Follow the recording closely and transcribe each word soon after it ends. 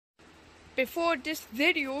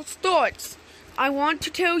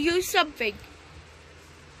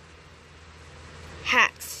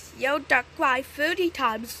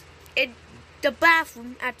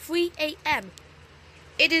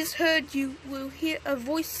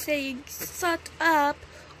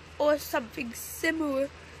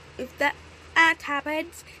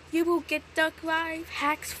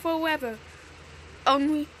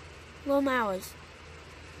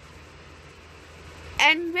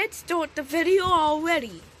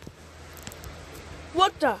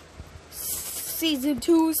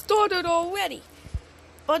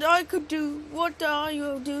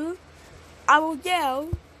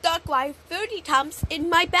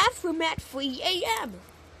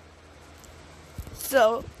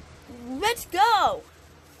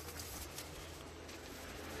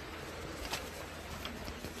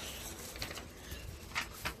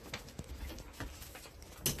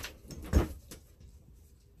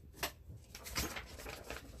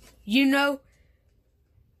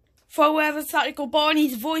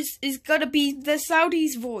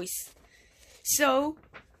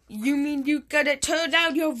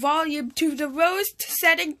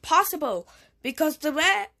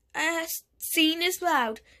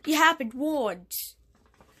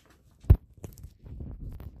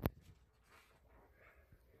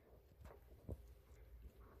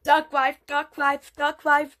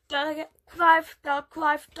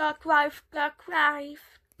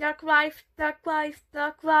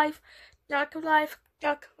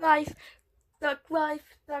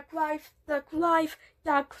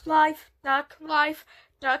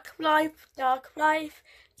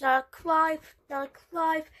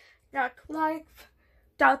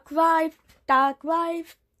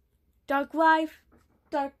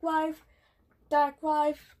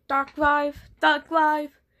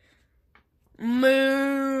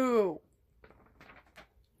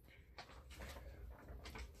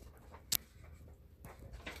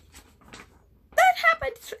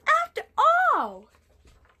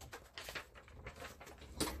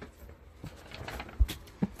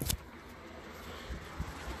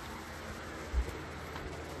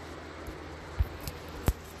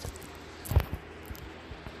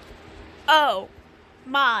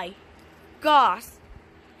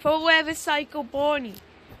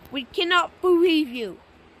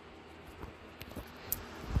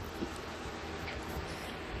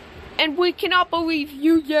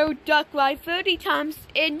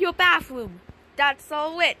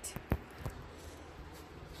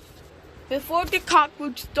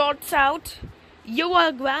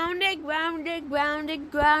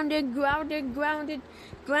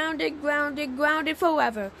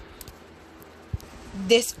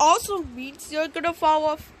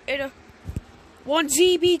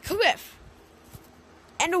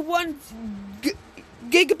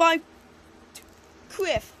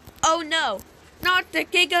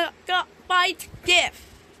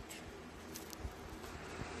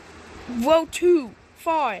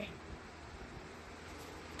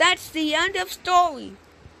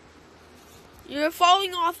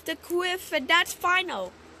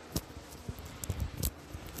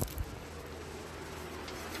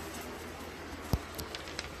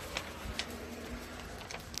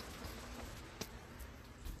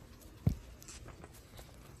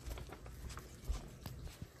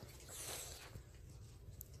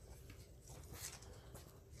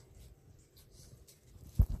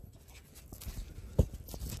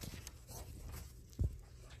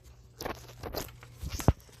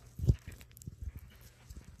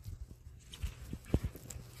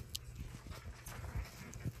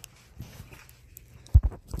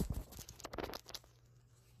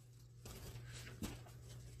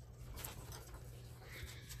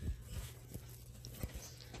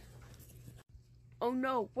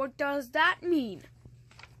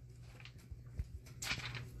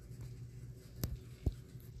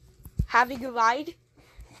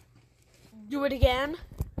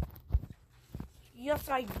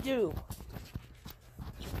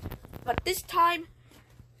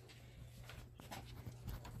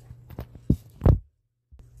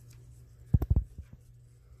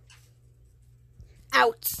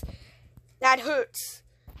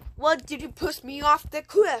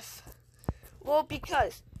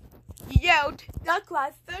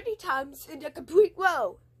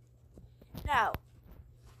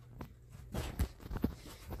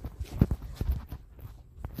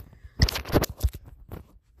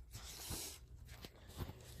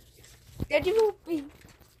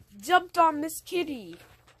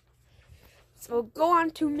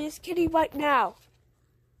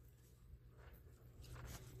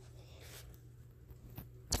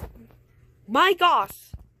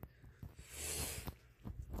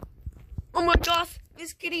Oh my gosh,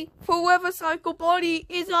 Miss Kitty, forever Psycho Barney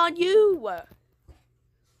is on you.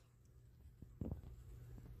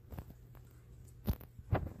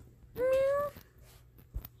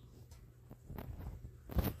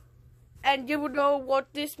 And you know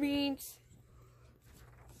what this means?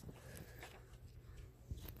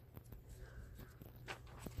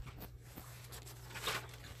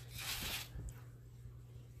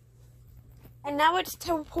 And now it's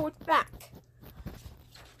teleport back.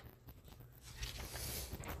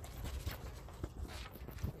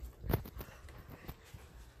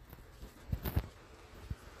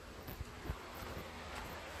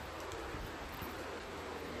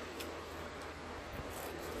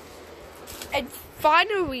 And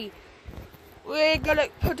finally, we're gonna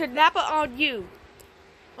put a napper on you.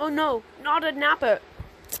 Oh no, not a napper.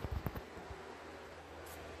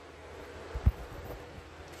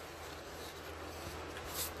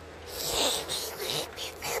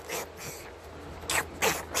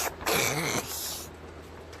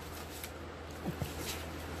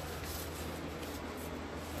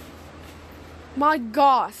 My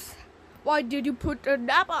gosh, why did you put a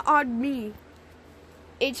napper on me?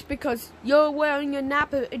 It's because you're wearing a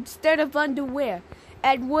napper instead of underwear,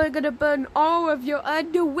 and we're gonna burn all of your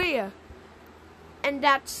underwear. And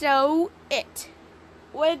that's so it.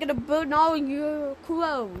 We're gonna burn all your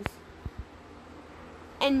clothes.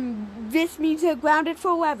 And this means you're grounded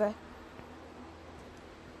forever.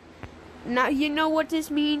 Now you know what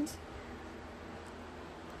this means?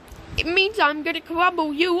 It means I'm gonna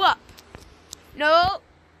crumble you up. No.